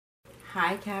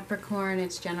Hi Capricorn,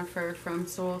 it's Jennifer from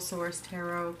Soul Source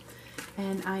Tarot,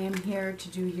 and I am here to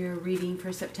do your reading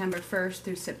for September 1st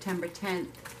through September 10th.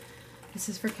 This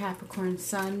is for Capricorn,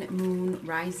 Sun, Moon,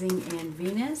 Rising, and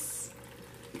Venus.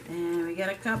 And we got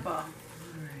a couple.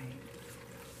 Alright.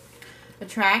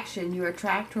 Attraction. You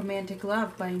attract romantic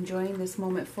love by enjoying this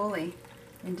moment fully.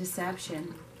 And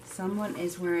deception. Someone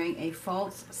is wearing a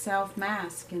false self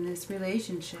mask in this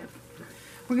relationship.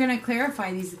 We're going to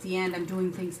clarify these at the end. I'm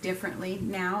doing things differently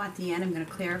now. At the end, I'm going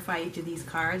to clarify each of these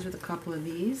cards with a couple of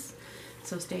these.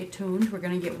 So stay tuned. We're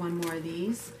going to get one more of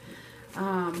these.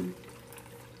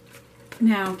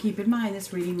 Now, keep in mind,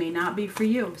 this reading may not be for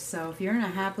you. So if you're in a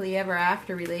happily ever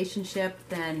after relationship,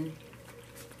 then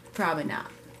probably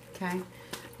not. Okay?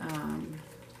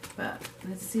 But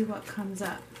let's see what comes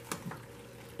up.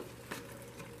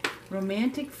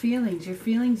 Romantic feelings. Your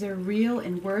feelings are real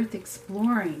and worth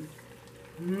exploring.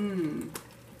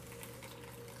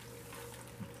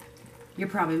 You're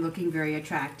probably looking very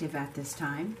attractive at this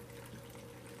time.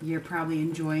 You're probably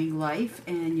enjoying life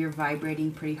and you're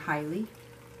vibrating pretty highly.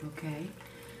 Okay.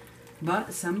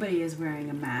 But somebody is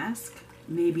wearing a mask,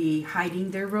 maybe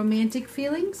hiding their romantic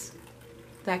feelings.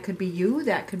 That could be you,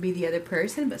 that could be the other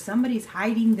person, but somebody's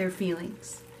hiding their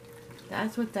feelings.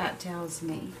 That's what that tells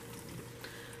me.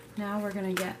 Now we're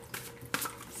going to get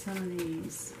some of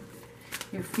these.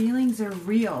 Your feelings are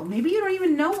real. Maybe you don't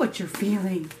even know what you're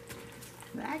feeling.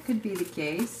 That could be the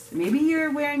case. Maybe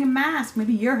you're wearing a mask.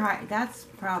 Maybe you're hiding. That's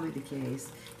probably the case.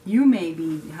 You may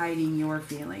be hiding your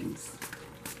feelings.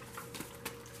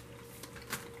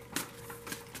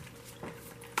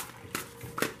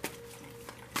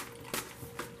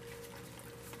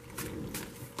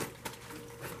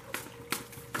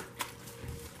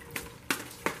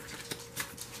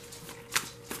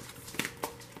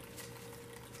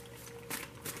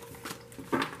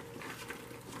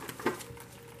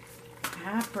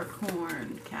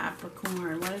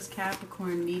 Capricorn. What does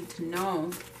Capricorn need to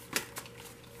know?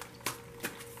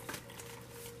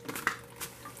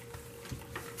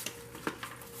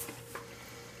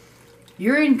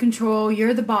 You're in control.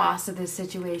 You're the boss of this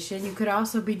situation. You could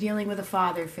also be dealing with a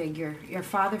father figure. Your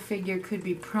father figure could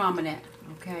be prominent.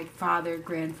 Okay, father,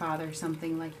 grandfather,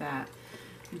 something like that.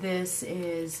 This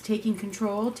is taking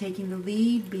control, taking the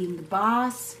lead, being the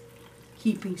boss,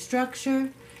 keeping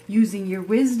structure, using your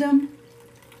wisdom.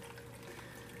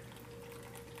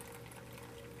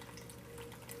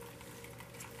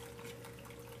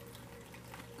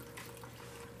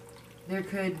 There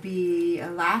could be a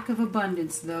lack of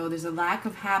abundance, though. There's a lack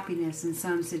of happiness in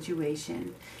some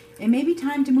situation. It may be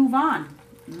time to move on.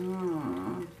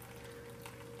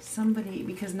 Somebody,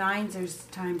 because nines, there's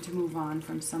time to move on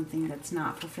from something that's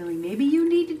not fulfilling. Maybe you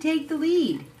need to take the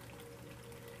lead.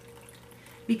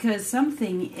 Because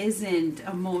something isn't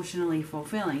emotionally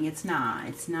fulfilling. It's not.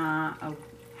 It's not a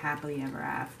happily ever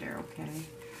after, okay?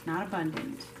 Not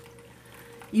abundant.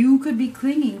 You could be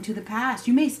clinging to the past.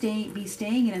 You may be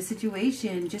staying in a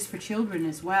situation just for children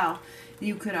as well.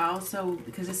 You could also,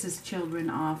 because this is children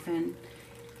often.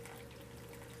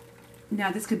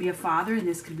 Now, this could be a father and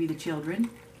this could be the children.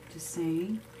 Just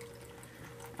saying.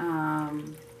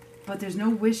 But there's no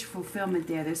wish fulfillment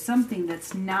there. There's something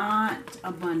that's not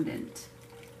abundant.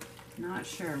 Not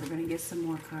sure. We're going to get some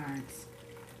more cards.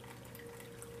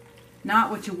 Not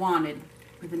what you wanted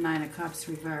with the Nine of Cups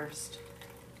reversed.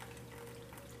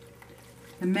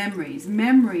 The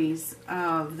memories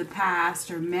of the past,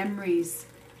 or memories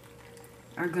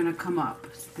are going to come up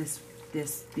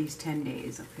these 10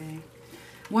 days, okay?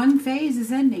 One phase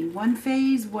is ending. One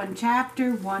phase, one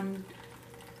chapter, one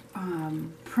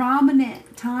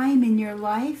prominent time in your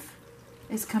life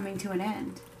is coming to an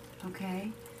end,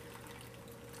 okay?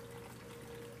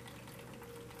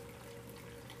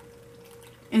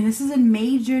 And this is a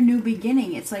major new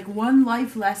beginning. It's like one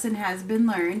life lesson has been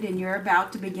learned and you're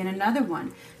about to begin another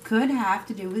one. Could have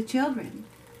to do with children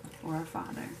or a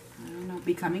father. I don't know.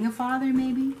 Becoming a father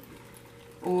maybe?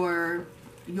 Or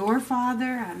your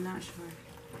father? I'm not sure.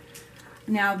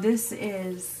 Now this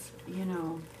is,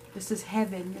 this is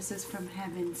heaven. This is from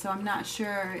heaven. So I'm not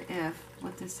sure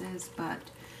what this is, but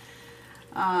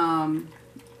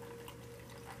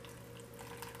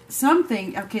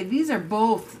something. Okay, these are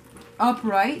both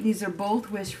upright. These are both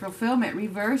wish fulfillment.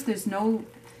 Reverse, there's no,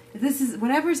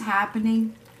 whatever's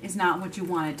happening is not what you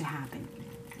want it to happen.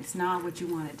 It's not what you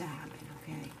want it to happen,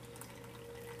 okay?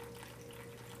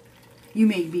 You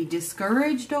may be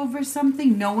discouraged over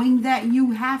something, knowing that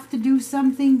you have to do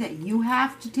something, that you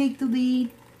have to take the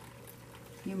lead.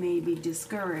 You may be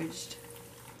discouraged.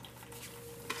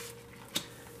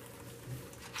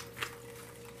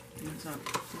 Let's up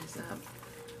this up.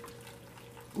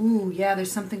 Ooh, yeah,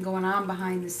 there's something going on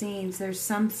behind the scenes. There's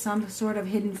some sort of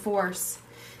hidden force.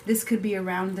 This could be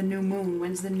around the new moon.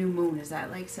 When's the new moon? Is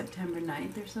that like September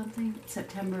 9th or something?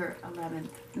 September 11th.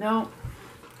 No.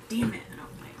 Damn it. Oh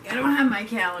my, I don't have my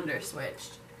calendar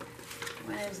switched.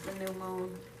 When is the new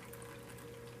moon?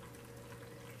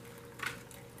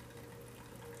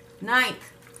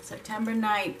 9th. September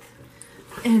 9th.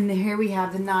 And here we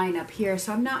have the 9 up here.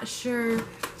 So I'm not sure.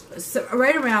 So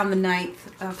right around the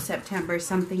 9th of September,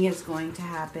 something is going to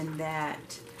happen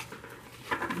that,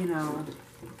 you know,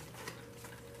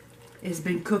 has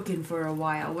been cooking for a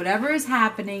while. Whatever is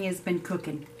happening has been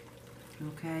cooking.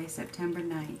 Okay, September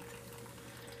 9th.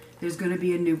 There's going to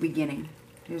be a new beginning.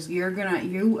 You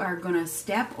are gonna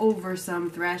step over some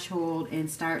threshold and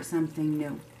start something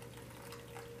new.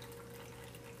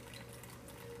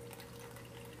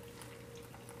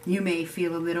 You may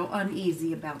feel a little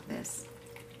uneasy about this,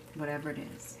 whatever it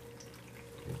is.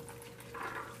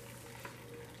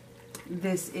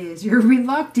 You're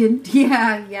reluctant.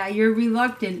 Yeah, you're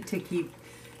reluctant to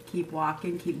keep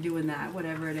walking, keep doing that,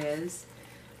 whatever it is.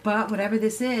 But whatever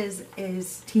this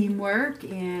is teamwork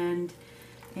and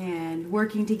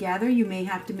working together. You may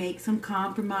have to make some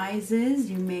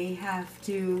compromises. You may have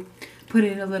to put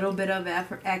in a little bit of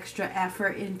extra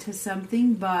effort into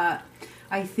something, but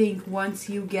I think once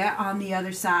you get on the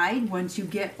other side, once you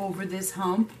get over this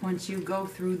hump, once you go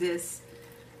through this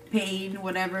pain,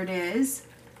 whatever it is,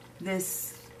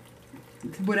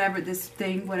 whatever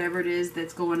it is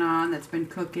that's going on, that's been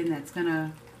cooking, that's going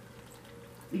to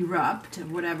erupt,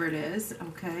 whatever it is,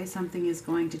 okay, something is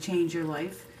going to change your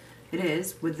life. It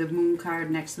is, with the moon card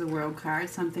next to the world card,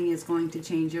 something is going to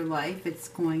change your life. It's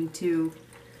going to,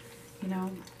 you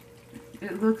know,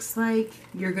 it looks like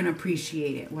you're going to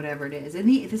appreciate it, whatever it is. And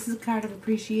this is a card of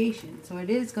appreciation, so it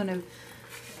is going to...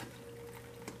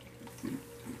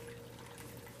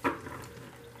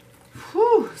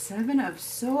 Whew, 7 of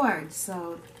Swords.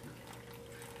 So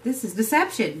this is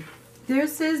deception.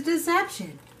 This is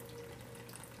deception.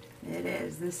 It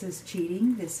is. This is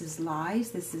cheating. This is lies.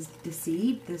 This is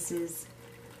deceit. This is,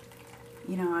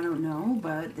 you know, I don't know,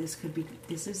 but this could be,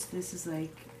 this is like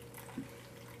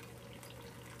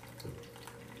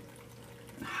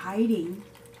hiding.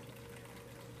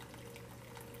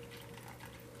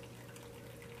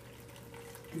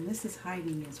 And this is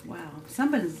hiding as well.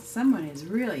 Someone is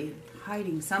really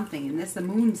hiding something, and the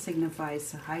moon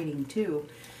signifies hiding too.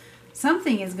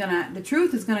 The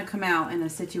truth is gonna come out in a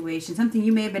situation, something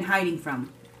you may have been hiding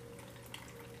from.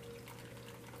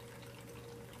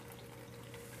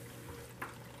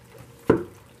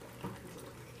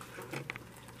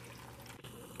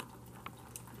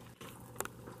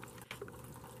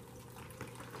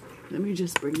 Let me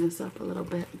just bring this up a little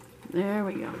bit. There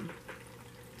we go.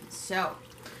 So,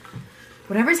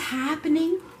 whatever's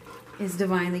happening is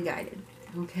divinely guided,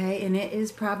 okay? And it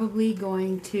is probably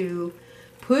going to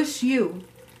push you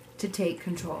to take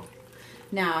control.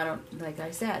 Now, like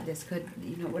I said, this could,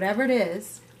 you know, whatever it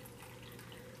is,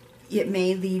 it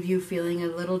may leave you feeling a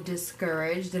little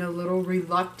discouraged and a little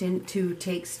reluctant to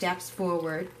take steps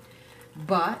forward,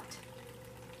 but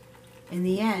in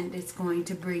the end, it's going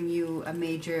to bring you a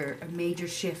major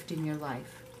shift in your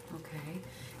life, okay?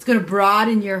 It's going to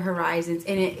broaden your horizons,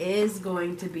 and it is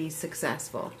going to be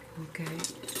successful, okay?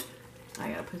 I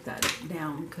gotta put that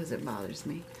down because it bothers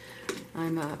me.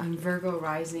 I'm Virgo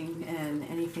rising, and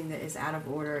anything that is out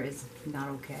of order is not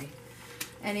okay.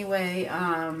 Anyway,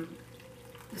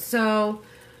 so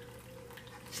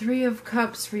 3 of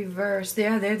Cups reversed.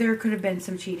 There could have been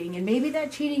some cheating, and maybe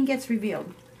that cheating gets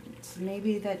revealed.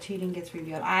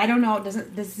 I don't know.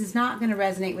 This is not going to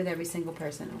resonate with every single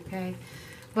person, okay?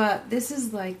 But this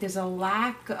is like, there's a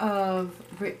lack of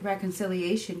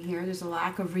reconciliation here. There's a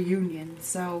lack of reunion.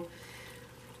 So,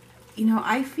 you know,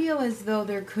 I feel as though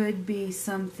there could be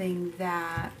something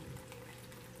that...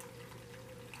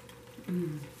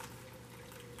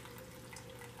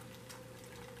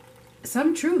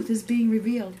 some truth is being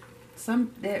revealed.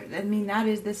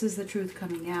 This is the truth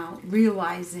coming out.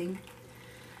 Realizing...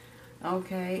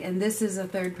 okay, and this is a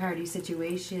third-party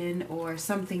situation or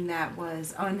something that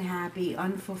was unhappy,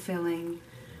 unfulfilling,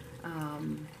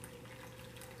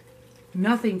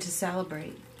 nothing to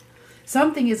celebrate.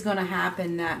 Something is going to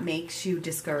happen that makes you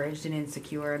discouraged and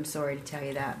insecure. I'm sorry to tell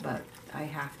you that, but I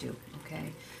have to,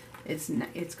 okay?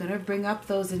 It's going to bring up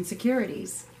those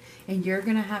insecurities. And you're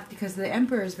going to have to, because the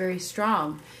Emperor is very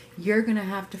strong, you're going to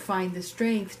have to find the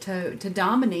strength to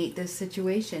dominate this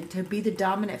situation, to be the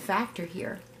dominant factor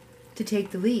here. To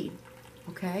take the lead,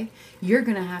 okay? You're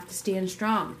going to have to stand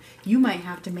strong. You might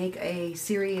have to make a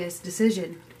serious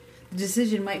decision. The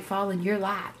decision might fall in your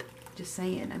lap. Just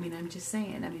saying. I mean, I'm just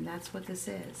saying. I mean, that's what this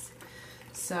is.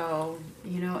 So,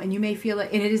 you know, and you may feel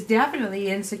like, and it is definitely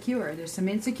insecure. There's some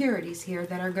insecurities here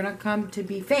that are going to come to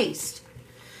be faced.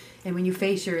 And when you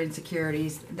face your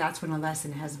insecurities, that's when a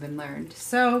lesson has been learned.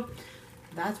 So,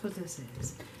 that's what this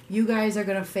is. You guys are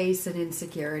going to face an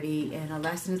insecurity, and a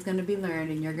lesson is going to be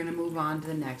learned, and you're going to move on to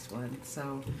the next one.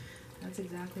 So, that's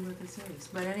exactly what this is.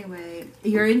 But anyway,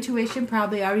 your intuition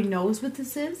probably already knows what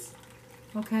this is.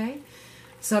 Okay?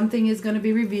 Something is going to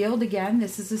be revealed again.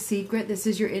 This is a secret. This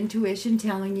is your intuition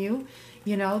telling you,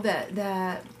 you know,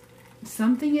 that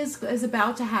something is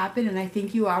about to happen, and I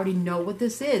think you already know what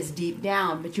this is deep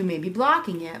down, but you may be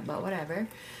blocking it, but whatever.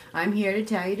 I'm here to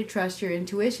tell you to trust your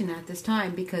intuition at this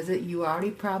time, because you already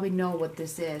probably know what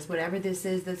this is. Whatever this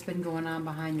is that's been going on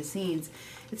behind the scenes,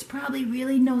 it's probably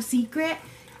really no secret,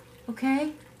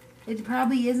 okay? It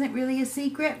probably isn't really a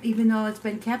secret, even though it's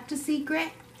been kept a secret.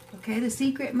 Okay, the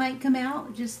secret might come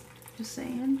out, just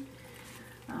saying.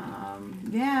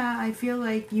 Yeah, I feel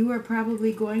like you are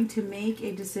probably going to make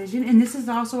a decision. And this is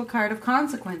also a card of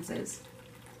consequences.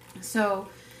 So,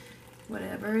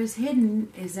 whatever is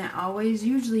hidden isn't always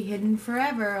usually hidden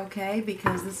forever, okay?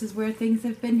 Because this is where things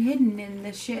have been hidden and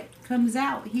the shit comes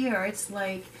out here. It's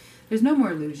like, there's no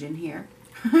more illusion here.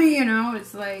 You know,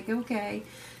 it's like, okay.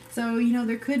 So, you know,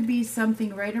 there could be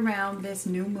something right around this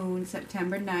new moon,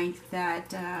 September 9th,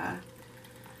 that,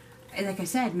 like I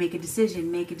said, make a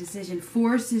decision,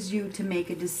 forces you to make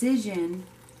a decision.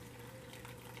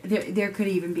 There could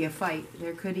even be a fight.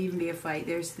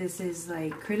 This is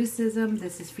like criticism.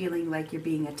 This is feeling like you're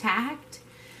being attacked.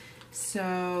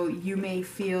 So you may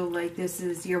feel like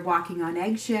you're walking on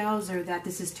eggshells, or that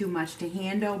this is too much to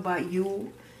handle, but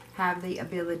you have the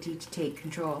ability to take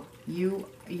control.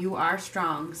 You are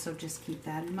strong, so just keep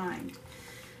that in mind.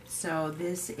 So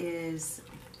this is,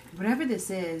 whatever this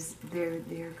is,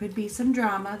 there could be some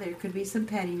drama, there could be some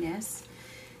pettiness,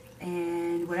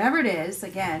 and whatever it is,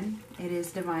 again, it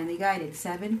is divinely guided.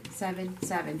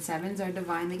 777. Sevens are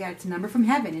divinely guided. It's a number from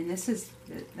heaven, and this is,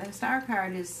 the star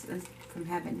card is from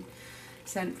heaven,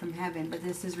 sent from heaven, but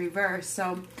this is reversed.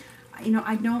 So, you know,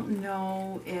 I don't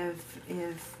know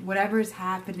if whatever is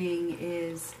happening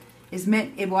is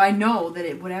meant, well, I know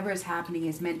that whatever is happening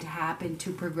is meant to happen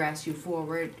to progress you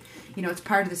forward. You know, it's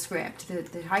part of the script.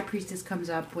 The High Priestess comes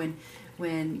up when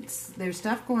there's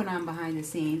stuff going on behind the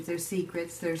scenes. There's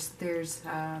secrets. There's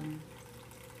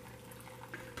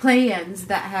plans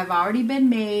that have already been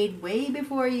made way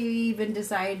before you even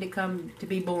decide to come to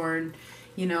be born,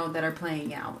 you know, that are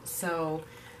playing out. So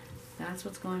that's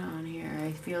what's going on here.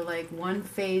 I feel like one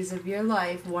phase of your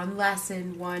life, one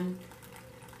lesson, one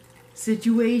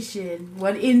situation,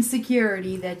 one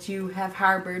insecurity that you have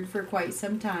harbored for quite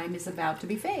some time is about to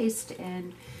be faced,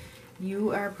 and you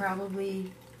are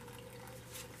probably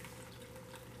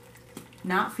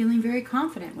not feeling very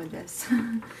confident with this.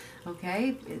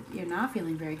 Okay, you're not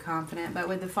feeling very confident, but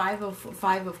with the five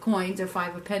of coins or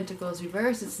 5 of pentacles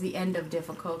reverse, it's the end of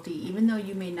difficulty. Even though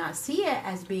you may not see it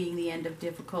as being the end of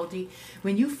difficulty,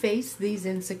 when you face these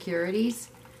insecurities,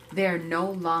 they're no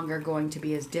longer going to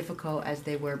be as difficult as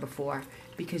they were before,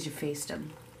 because you faced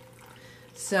them.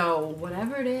 So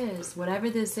whatever it is, whatever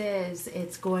this is,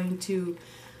 it's going to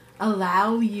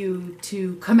allow you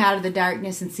to come out of the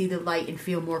darkness and see the light and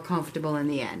feel more comfortable in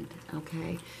the end.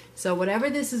 Okay, so whatever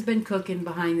this has been cooking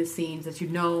behind the scenes that you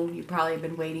know you probably have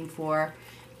been waiting for,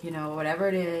 you know, whatever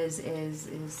it is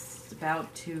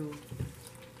about to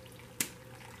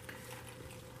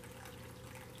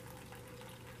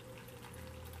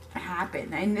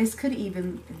happen. And this could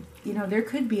even, you know, there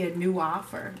could be a new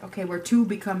offer, okay, where 2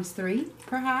 becomes 3,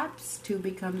 perhaps. 2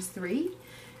 becomes 3.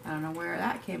 I don't know where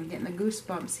that came. I'm getting the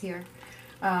goosebumps here.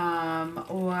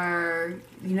 Or,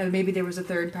 you know, maybe there was a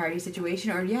third party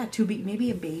situation, or yeah, maybe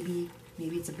a baby.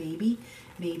 Maybe it's a baby.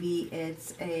 Maybe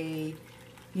it's a,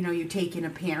 you know, you take in a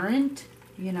parent,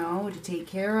 you know, to take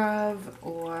care of,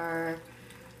 or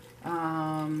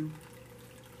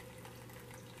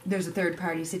there's a third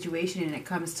party situation and it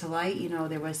comes to light, you know,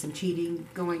 there was some cheating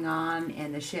going on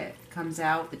and the shit comes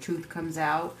out, the truth comes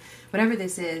out. Whatever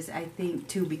this is, I think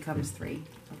 2 becomes 3.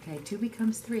 Okay, 2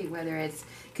 becomes 3. Whether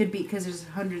could be because there's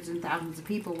hundreds and thousands of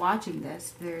people watching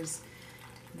this. There's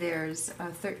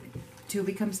 2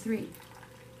 becomes 3,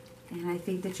 and I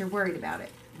think that you're worried about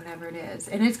it. Whatever it is,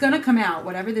 and it's gonna come out.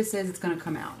 Whatever this is, it's gonna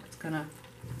come out. It's gonna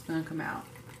come out.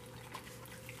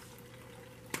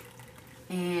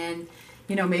 And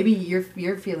you know, maybe you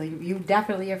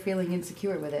definitely are feeling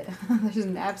insecure with it. There's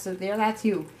an absolute there. That's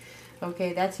you.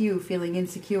 Okay, that's you feeling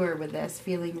insecure with this,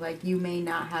 feeling like you may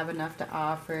not have enough to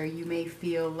offer. You may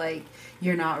feel like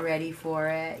you're not ready for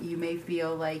it. You may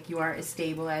feel like you aren't as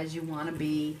stable as you want to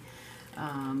be.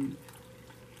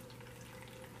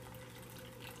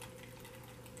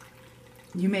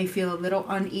 You may feel a little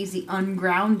uneasy,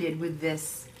 ungrounded with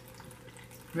this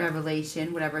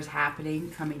revelation, whatever's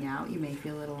happening, coming out. You may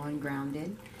feel a little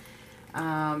ungrounded.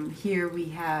 Here we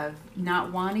have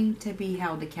not wanting to be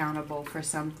held accountable for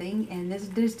something, and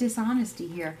there's dishonesty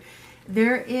here.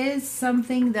 There is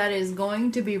something that is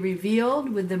going to be revealed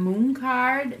with the Moon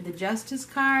card, the Justice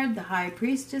card, the High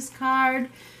Priestess card.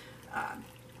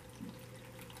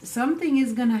 Something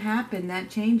is going to happen that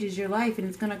changes your life, and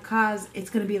it's going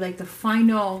to be like the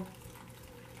final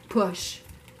push.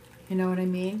 You know what I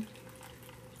mean?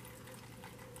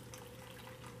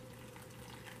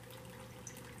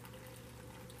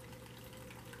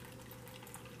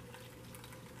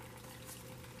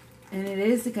 And it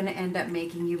is going to end up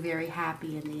making you very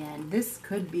happy in the end. This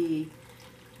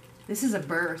is a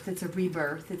birth. It's a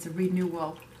rebirth. It's a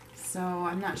renewal. So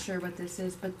I'm not sure what this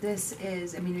is, but this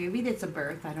is, I mean, maybe it's a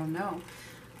birth. I don't know.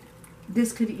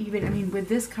 This could even, I mean, with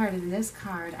this card and this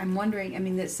card, I'm wondering, I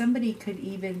mean, that somebody could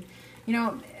even, you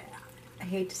know, I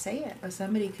hate to say it, but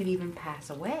somebody could even pass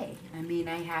away. I mean,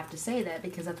 I have to say that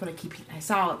because that's what I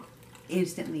saw it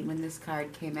instantly when this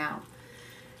card came out.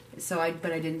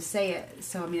 But I didn't say it.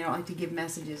 So, I mean, I don't like to give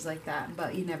messages like that,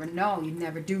 but you never know. You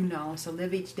never do know. So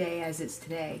live each day as it's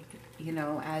today, you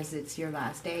know, as it's your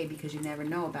last day, because you never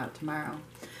know about tomorrow.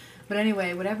 But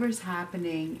anyway, whatever's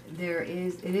happening, it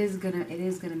is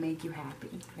gonna make you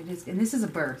happy. It is, and this is a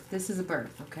birth. This is a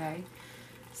birth, okay?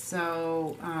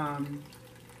 So,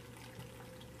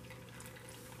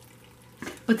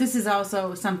 but this is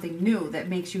also something new that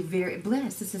makes you very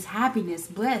bliss. This is happiness,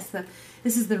 bliss.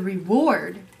 This is the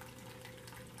reward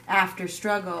after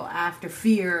struggle, after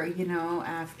fear, you know,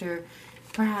 after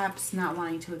perhaps not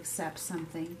wanting to accept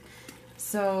something.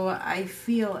 So I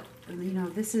feel, you know,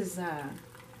 this is,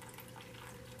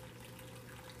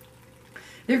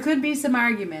 there could be some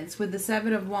arguments with the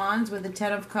Seven of Wands, with the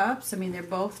Ten of Cups. I mean, they're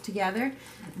both together.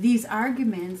 These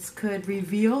arguments could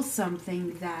reveal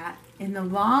something that, in the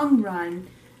long run,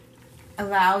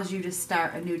 allows you to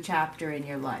start a new chapter in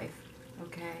your life.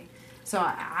 Okay? So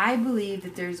I believe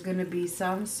that there's going to be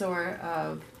some sort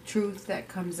of truth that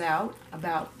comes out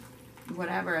about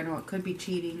whatever. I know it could be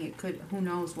cheating. It could, who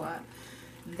knows what.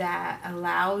 That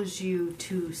allows you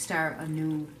to start a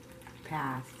new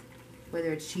path.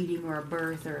 Whether it's cheating or a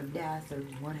birth or a death or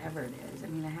whatever it is. I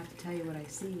mean, I have to tell you what I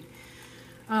see.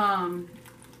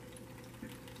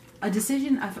 A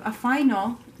decision, a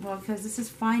final, well, because this is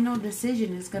final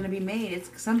decision is going to be made.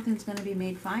 Something's going to be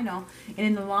made final. And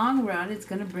in the long run, it's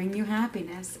going to bring you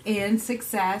happiness and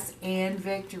success and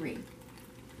victory.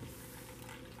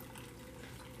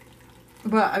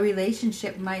 But a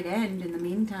relationship might end in the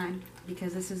meantime,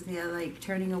 because this is the, like,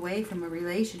 turning away from a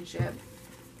relationship.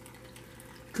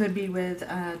 Could be with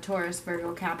Taurus,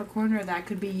 Virgo, Capricorn, or that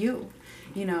could be you.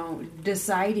 You know,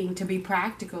 deciding to be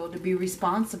practical, to be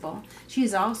responsible. She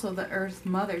is also the Earth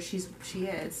Mother. She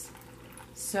is.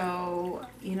 So,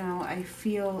 you know, I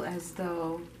feel as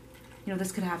though, you know,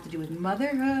 this could have to do with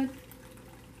motherhood.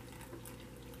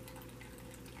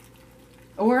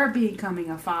 Or becoming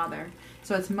a father.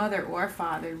 So it's mother or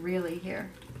father, really,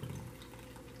 here.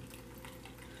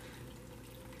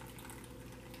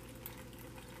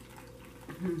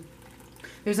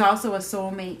 There's also a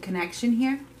soulmate connection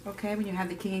here, okay? When you have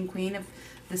the king and queen of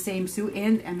the same suit,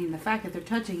 and, I mean, the fact that they're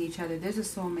touching each other, there's a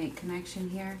soulmate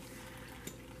connection here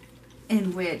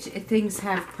in which things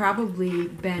have probably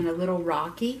been a little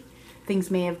rocky.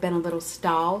 Things may have been a little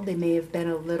stalled. They may have been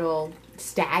a little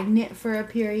stagnant for a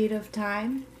period of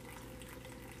time.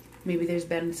 Maybe there's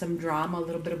been some drama, a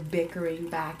little bit of bickering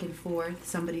back and forth.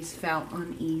 Somebody's felt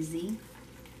uneasy.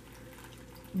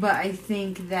 But I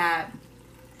think that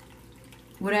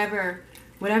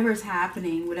whatever's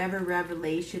happening, whatever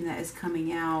revelation that is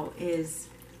coming out is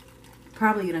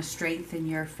probably going to strengthen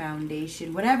your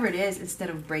foundation, whatever it is, instead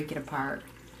of break it apart.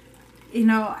 You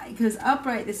know, because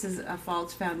upright, this is a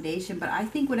false foundation, but I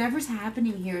think whatever's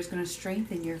happening here is going to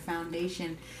strengthen your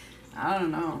foundation. I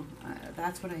don't know.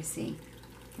 That's what I see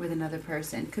with another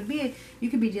person. You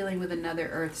could be dealing with another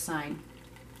earth sign.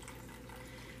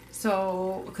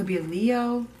 So it could be a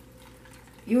Leo.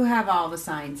 You have all the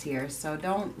signs here, so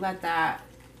don't let that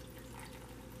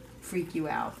freak you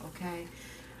out, okay?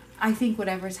 I think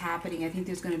whatever's happening, I think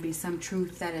there's going to be some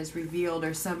truth that is revealed,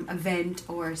 or some event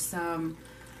or some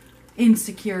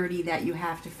insecurity that you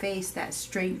have to face that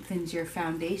strengthens your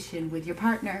foundation with your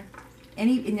partner.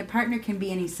 And your partner can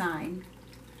be any sign,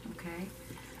 okay?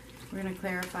 We're going to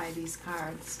clarify these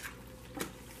cards.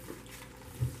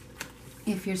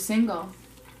 If you're single,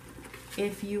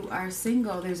 if you are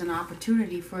single, there's an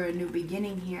opportunity for a new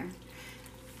beginning here.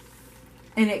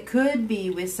 And it could be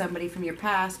with somebody from your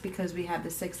past because we have the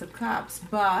Six of Cups,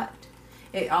 but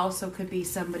it also could be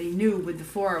somebody new with the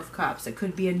Four of Cups. It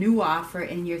could be a new offer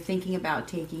and you're thinking about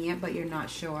taking it, but you're not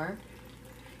sure.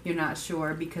 You're not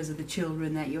sure because of the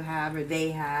children that you have or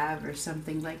they have or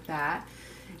something like that.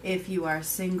 If you are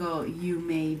single, you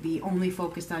may be only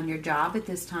focused on your job at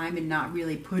this time and not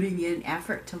really putting in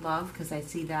effort to love, because I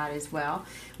see that as well.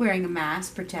 Wearing a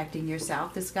mask, protecting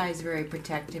yourself. This guy is very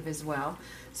protective as well.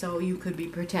 So you could be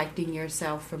protecting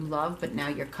yourself from love, but now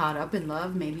you're caught up in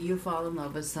love. Maybe you fall in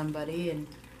love with somebody and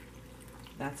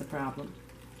that's a problem.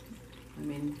 I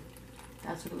mean,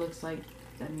 that's what it looks like.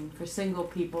 I mean, for single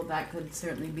people, that could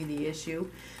certainly be the issue.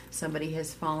 Somebody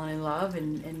has fallen in love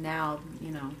and now,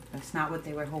 you know, that's not what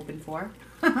they were hoping for.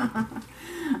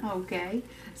 Okay,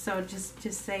 so just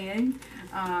saying.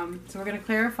 So we're going to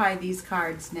clarify these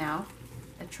cards now.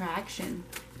 Attraction.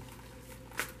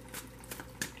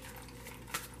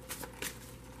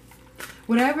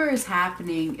 Whatever is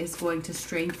happening is going to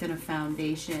strengthen a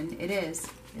foundation. It is.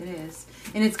 It is.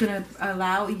 And it's going to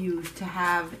allow you to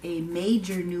have a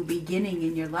major new beginning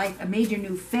in your life, a major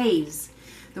new phase.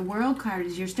 The World card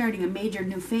is you're starting a major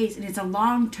new phase, and it's a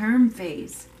long-term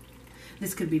phase.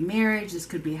 This could be marriage. This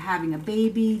could be having a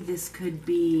baby. This could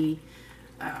be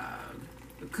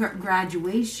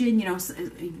graduation. You know,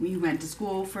 you went to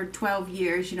school for 12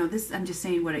 years. You know, this, I'm just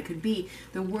saying what it could be.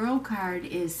 The World card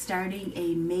is starting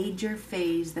a major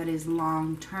phase that is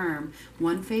long-term.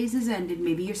 One phase is ended.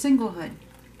 Maybe your singlehood.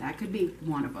 That could be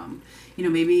one of them. You know,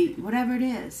 maybe whatever it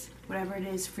is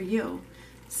for you.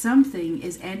 Something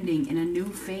is ending and a new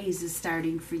phase is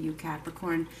starting for you,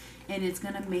 Capricorn. And it's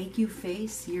going to make you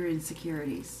face your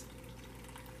insecurities.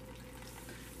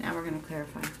 Now we're going to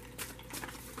clarify.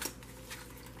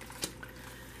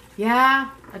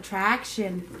 Yeah,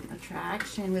 attraction.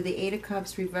 Attraction with the Eight of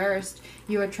Cups reversed.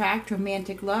 You attract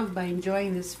romantic love by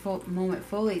enjoying this moment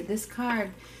fully. This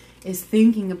card is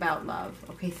thinking about love,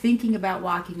 okay? Thinking about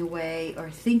walking away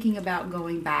or thinking about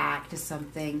going back to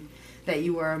something that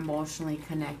you are emotionally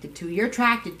connected to. You're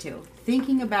attracted to.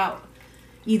 Thinking about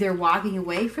either walking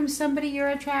away from somebody you're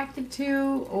attracted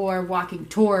to or walking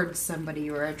towards somebody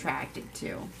you're attracted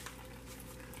to.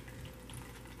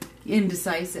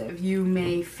 Indecisive. You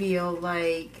may feel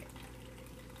like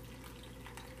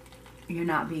you're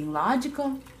not being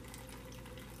logical.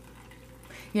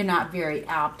 You're not very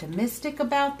optimistic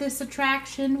about this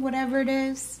attraction, whatever it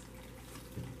is.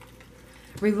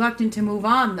 Reluctant to move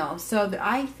on, though. So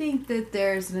I think that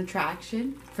there's an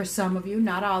attraction for some of you,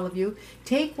 not all of you.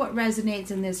 Take what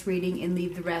resonates in this reading and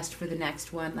leave the rest for the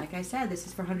next one. Like I said, this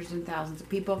is for hundreds and thousands of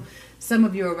people. Some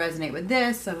of you will resonate with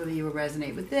this. Some of you will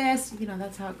resonate with this. You know,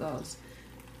 that's how it goes.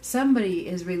 Somebody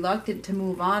is reluctant to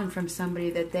move on from somebody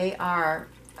that they are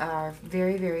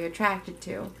very, very attracted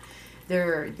to.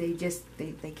 They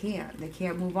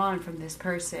can't move on from this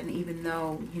person, even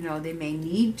though, you know, they may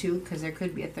need to, because there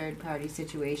could be a third party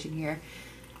situation here.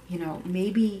 You know,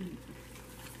 maybe,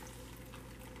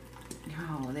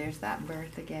 oh, there's that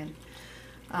birth again.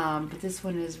 But this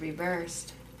one is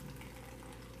reversed.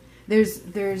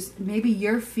 There's maybe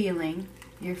you're feeling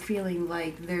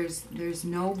like there's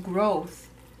no growth.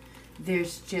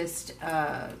 There's just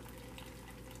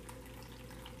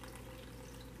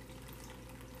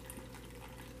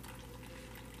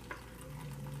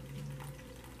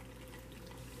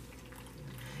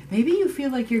maybe you feel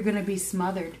like you're going to be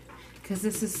smothered, because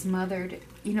this is smothered.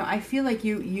 You know, I feel like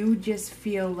you just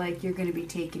feel like you're going to be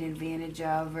taken advantage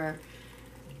of, or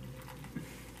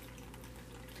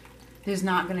there's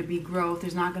not going to be growth.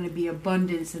 There's not going to be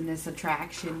abundance in this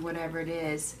attraction, whatever it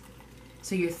is.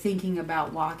 So you're thinking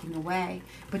about walking away,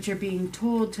 but you're being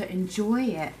told to enjoy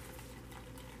it.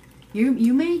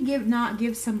 You may not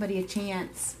give somebody a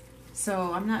chance.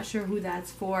 So I'm not sure who that's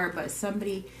for, but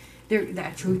somebody...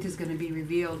 that truth is going to be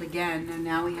revealed again, and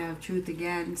now we have truth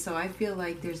again. So I feel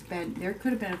like there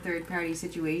could have been a third party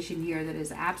situation here that is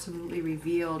absolutely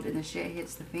revealed, and the shit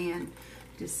hits the fan.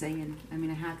 Just saying. I mean,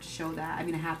 I have to show that. I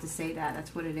mean, I have to say that.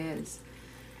 That's what it is.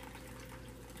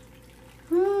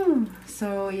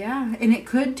 So yeah, and it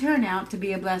could turn out to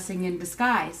be a blessing in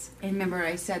disguise. And remember,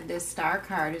 I said this star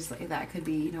card is like, that could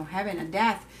be, you know, heaven and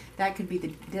death. That could be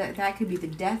the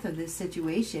death of this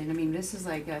situation. I mean, this is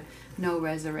like a no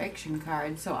resurrection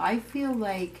card. So I feel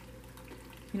like,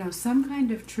 you know, some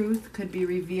kind of truth could be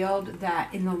revealed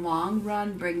that in the long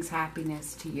run brings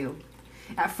happiness to you.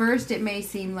 At first, it may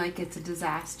seem like it's a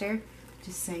disaster.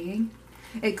 Just saying.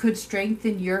 It could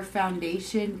strengthen your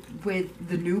foundation with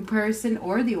the new person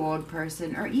or the old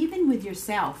person, or even with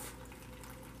yourself.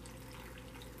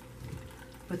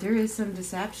 But there is some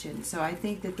deception. So I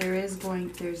think that there's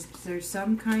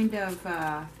some kind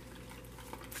of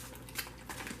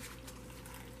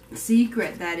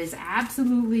secret that is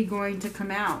absolutely going to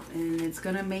come out, and it's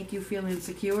going to make you feel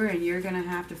insecure, and you're going to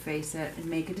have to face it and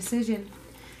make a decision.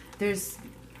 There's,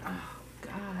 oh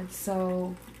God,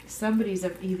 so somebody's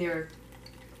either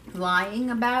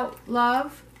lying about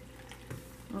love,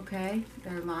 okay,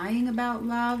 they're lying about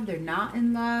love, they're not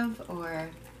in love, or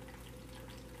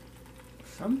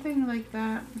something like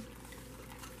that.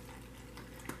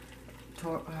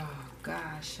 Oh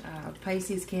gosh,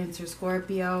 Pisces, Cancer,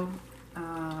 Scorpio.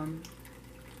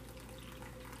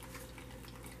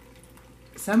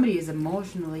 Somebody is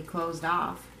emotionally closed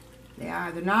off.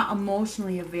 They're not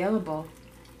emotionally available.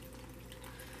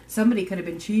 Somebody could have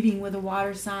been cheating with a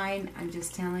water sign. I'm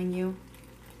just telling you.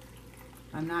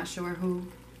 I'm not sure who.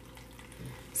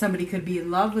 Somebody could be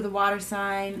in love with a water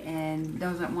sign and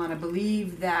doesn't want to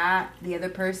believe that the other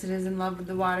person is in love with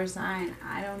the water sign.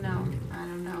 I don't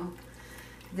know.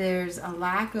 There's a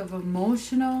lack of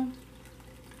emotional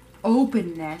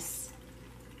openness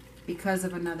because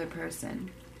of another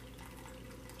person.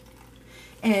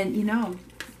 And, you know,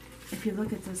 if you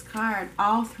look at this card,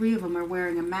 all three of them are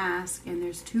wearing a mask, and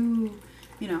there's two,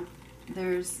 you know,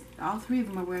 all three of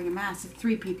them are wearing a mask. It's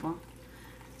three people.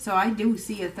 So I do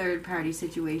see a third-party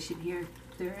situation here.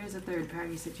 There is a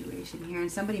third-party situation here, and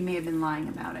somebody may have been lying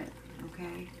about it,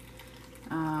 okay?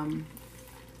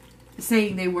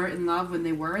 Saying they weren't in love when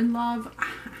they were in love,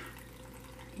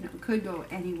 you know, it could go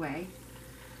any way.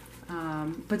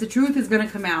 But the truth is going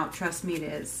to come out. Trust me, it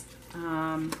is.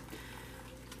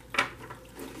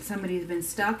 Somebody's been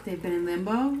stuck. They've been in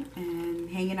limbo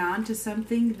and hanging on to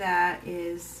something that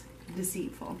is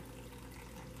deceitful.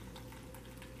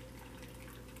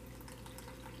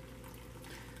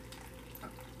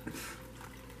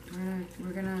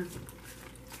 We're gonna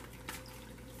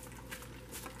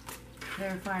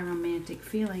clarify romantic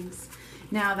feelings.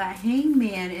 Now that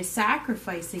Hangman is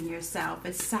sacrificing yourself.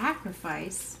 It's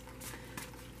sacrificing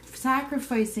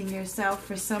yourself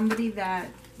for somebody that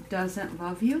doesn't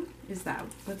love you. Is that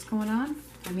what's going on?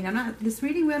 I mean, this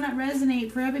reading will not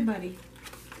resonate for everybody.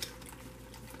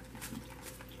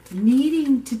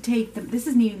 This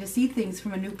is needing to see things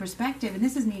from a new perspective, and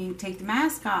this is needing to take the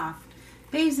mask off.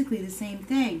 Basically the same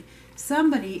thing.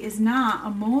 Somebody is not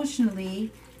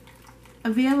emotionally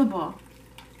available.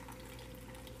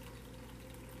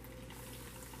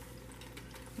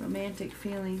 Romantic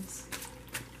feelings.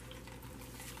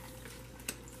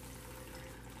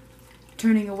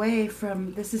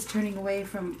 This is turning away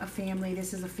from a family.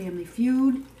 This is a family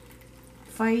feud.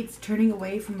 Fights, turning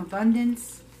away from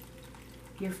abundance.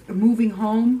 You're moving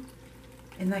home.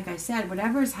 And like I said,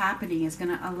 whatever is happening is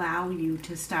going to allow you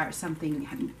to start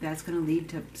something that's going to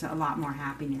lead to a lot more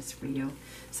happiness for you.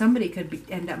 Somebody could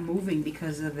end up moving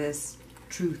because of this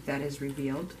truth that is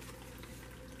revealed.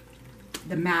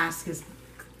 The mask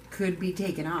could be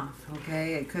taken off,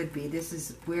 okay? It could be. This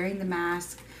is wearing the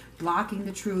mask, blocking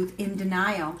the truth, in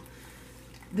denial.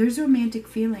 There's romantic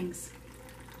feelings.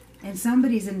 And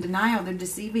somebody's in denial. They're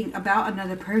deceiving about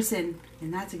another person.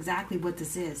 And that's exactly what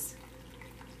this is.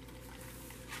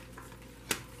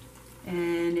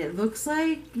 And it looks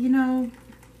like, you know,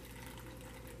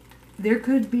 there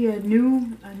could be a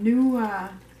new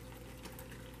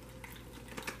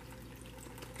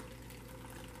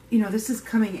you know, this is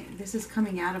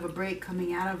coming out of a break,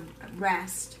 coming out of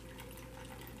rest.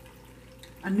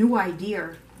 A new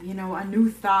idea, you know, a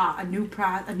new thought, a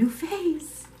new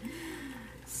phase.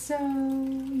 So,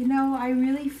 you know, I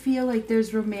really feel like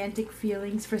there's romantic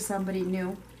feelings for somebody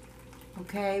new.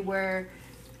 Okay, where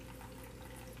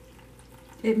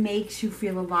it makes you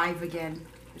feel alive again.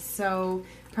 So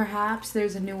perhaps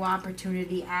there's a new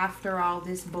opportunity after all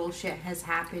this bullshit has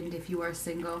happened if you are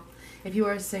single. If you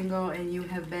are single and you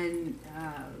have been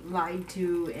lied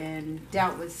to and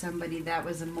dealt with somebody that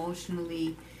was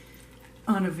emotionally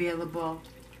unavailable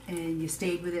and you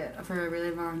stayed with it for a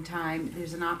really long time,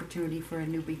 there's an opportunity for a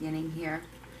new beginning here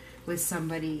with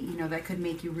somebody, you know, that could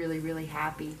make you really, really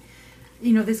happy.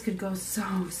 You know, this could go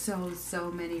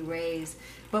so many ways.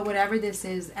 But whatever this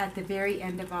is, at the very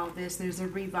end of all this, there's a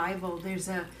revival. There's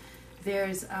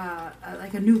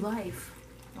like a new life,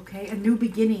 okay? A new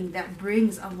beginning that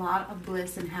brings a lot of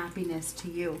bliss and happiness to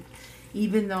you.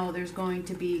 Even though there's going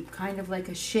to be kind of like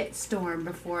a shit storm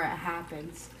before it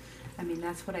happens. I mean,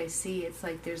 that's what I see. It's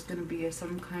like there's going to be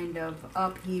some kind of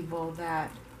upheaval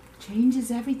that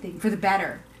changes everything for the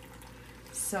better.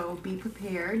 So be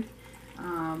prepared.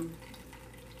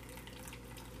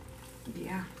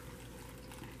 Yeah.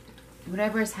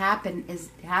 Whatever is happening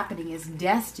is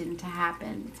destined to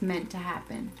happen. It's meant to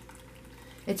happen.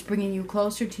 It's bringing you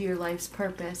closer to your life's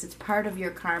purpose. It's part of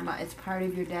your karma. It's part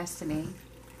of your destiny.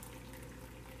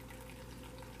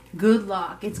 Good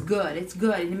luck. It's good. It's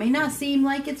good. And it may not seem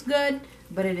like it's good,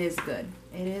 but it is good.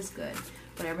 It is good.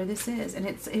 Whatever this is. And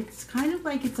it's kind of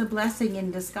like it's a blessing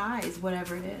in disguise,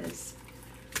 whatever it is.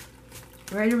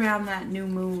 Right around that new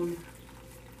moon.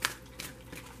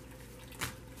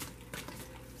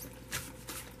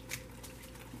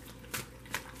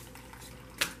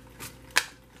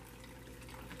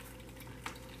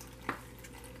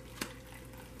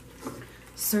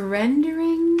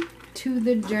 Surrendering to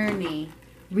the journey.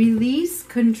 Release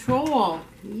control.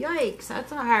 Yikes,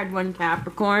 that's a hard one,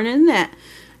 Capricorn, isn't it?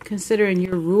 Considering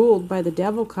you're ruled by the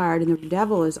devil card, and the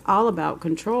devil is all about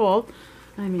control.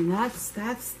 I mean, that's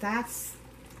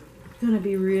going to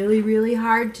be really, really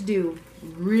hard to do.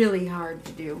 Really hard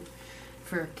to do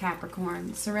for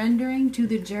Capricorn. Surrendering to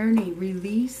the journey.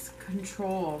 Release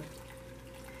control.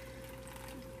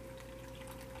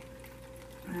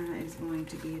 That is going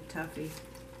to be a toughie.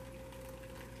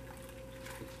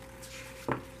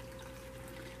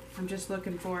 I'm just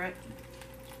looking for it.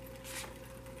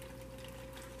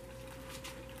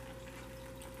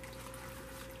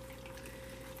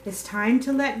 It's time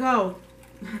to let go.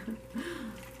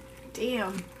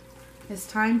 Damn. It's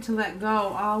time to let go.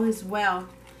 All is well.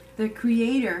 The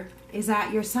Creator is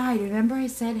at your side. Remember I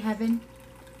said heaven?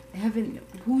 Heaven.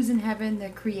 Who's in heaven? The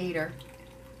Creator.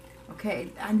 Okay.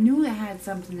 I knew it had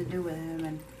something to do with him.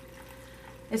 And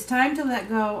it's time to let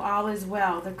go. All is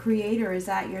well. The Creator is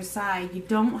at your side. You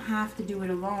don't have to do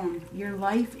it alone. Your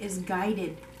life is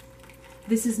guided.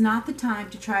 This is not the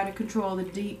time to try to control the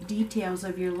details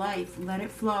of your life. Let it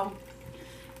flow.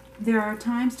 There are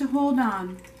times to hold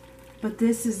on, but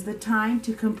this is the time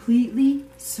to completely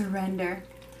surrender.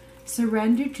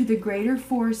 Surrender to the greater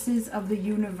forces of the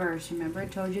universe. Remember I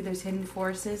told you there's hidden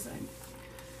forces?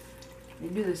 They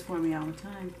do this for me all the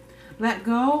time. Let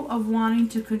go of wanting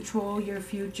to control your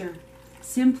future.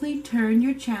 Simply turn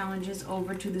your challenges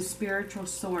over to the spiritual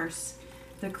source.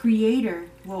 The Creator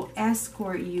will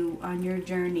escort you on your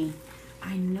journey.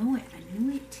 I know it. I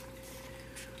knew it.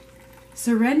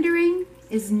 Surrendering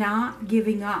is not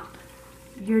giving up.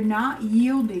 You're not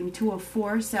yielding to a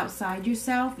force outside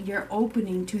yourself. You're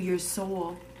opening to your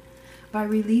soul. By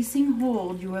releasing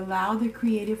hold, you allow the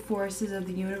creative forces of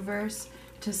the universe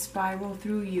to spiral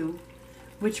through you,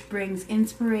 which brings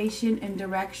inspiration and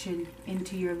direction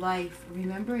into your life.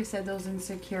 Remember I said those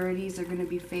insecurities are going to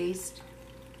be faced?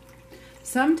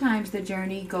 Sometimes the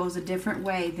journey goes a different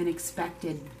way than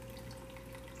expected.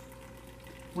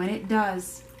 When it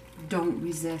does, don't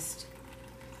resist.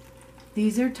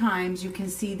 These are times you can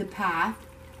see the path,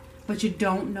 but you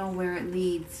don't know where it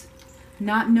leads.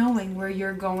 Not knowing where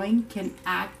you're going can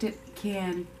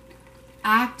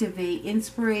activate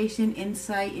inspiration,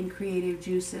 insight, and creative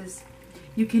juices.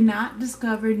 You cannot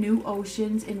discover new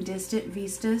oceans and distant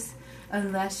vistas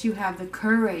unless you have the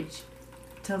courage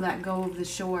to let go of the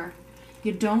shore.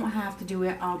 You don't have to do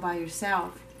it all by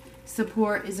yourself.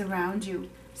 Support is around you.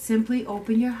 Simply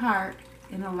open your heart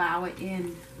and allow it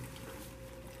in.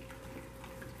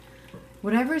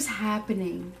 Whatever's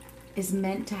happening is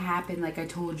meant to happen, like I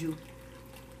told you.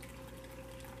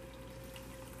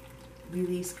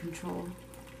 Release control.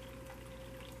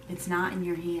 It's not in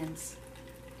your hands.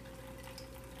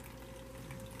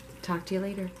 Talk to you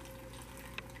later.